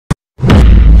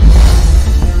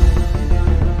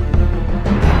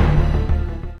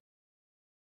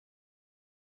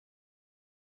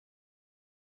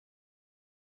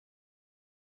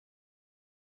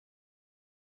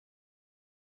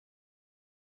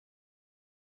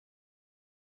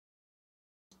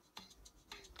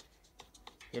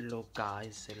Hello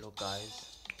guys,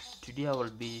 today I will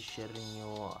be sharing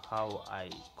you how I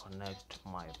connect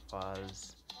my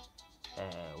files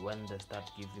when they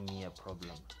start giving me a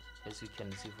problem. As you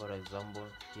can see, for example,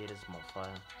 here is my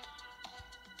file.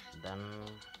 Then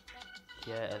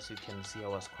here, as you can see, I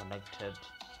was connected.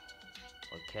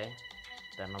 Okay,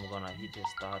 then I'm gonna hit a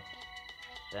start.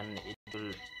 Then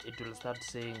it will start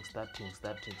saying starting.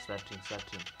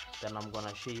 Then I'm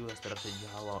gonna show you a strategy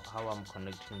how I'm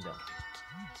connecting them.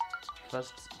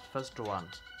 First one,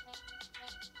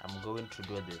 I'm going to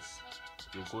do this.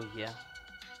 You go here,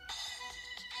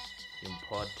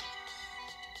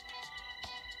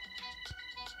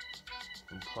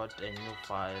 import a new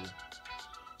file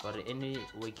or any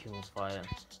working file.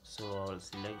 So I'll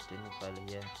select any file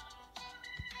here.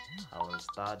 I will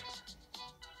start.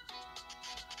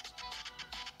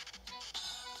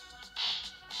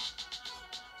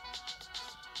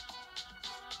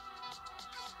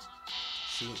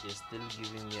 See, it's still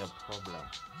giving me a problem.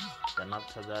 Then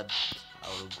after that, I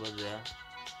will go there,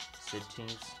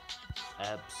 settings,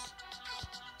 apps.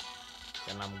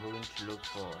 Then I'm going to look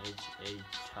for HA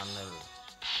channel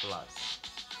plus.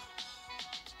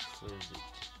 Where is it?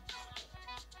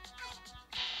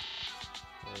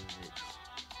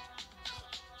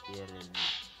 Here is it.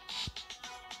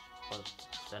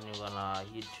 Then you're gonna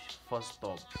hit first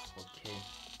stop. Okay,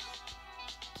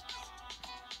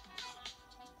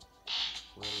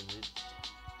 where is it?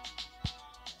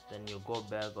 Then you go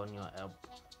back on your app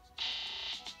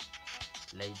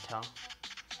later,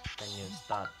 then you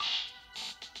start.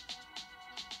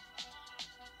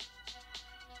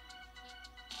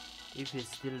 If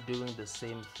it's still doing the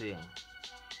same thing,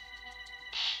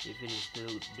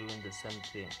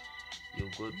 you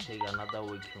go take another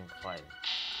working file.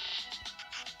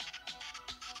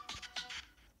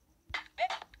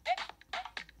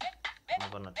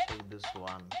 I'm gonna take this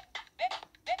one,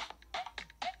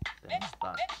 then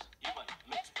start.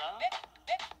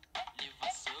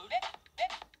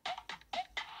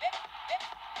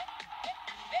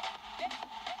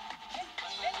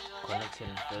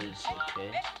 Connection fails.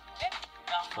 Okay,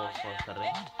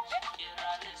 443.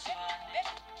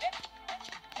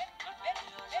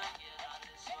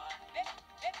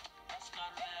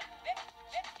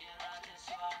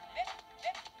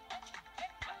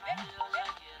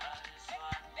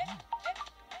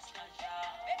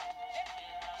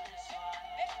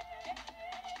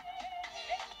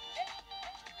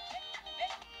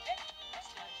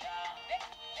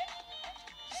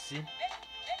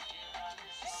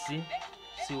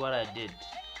 See what I did?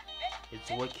 It's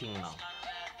working now.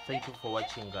 Thank you for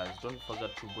watching, guys. Don't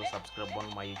forget to go subscribe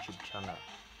on my YouTube channel.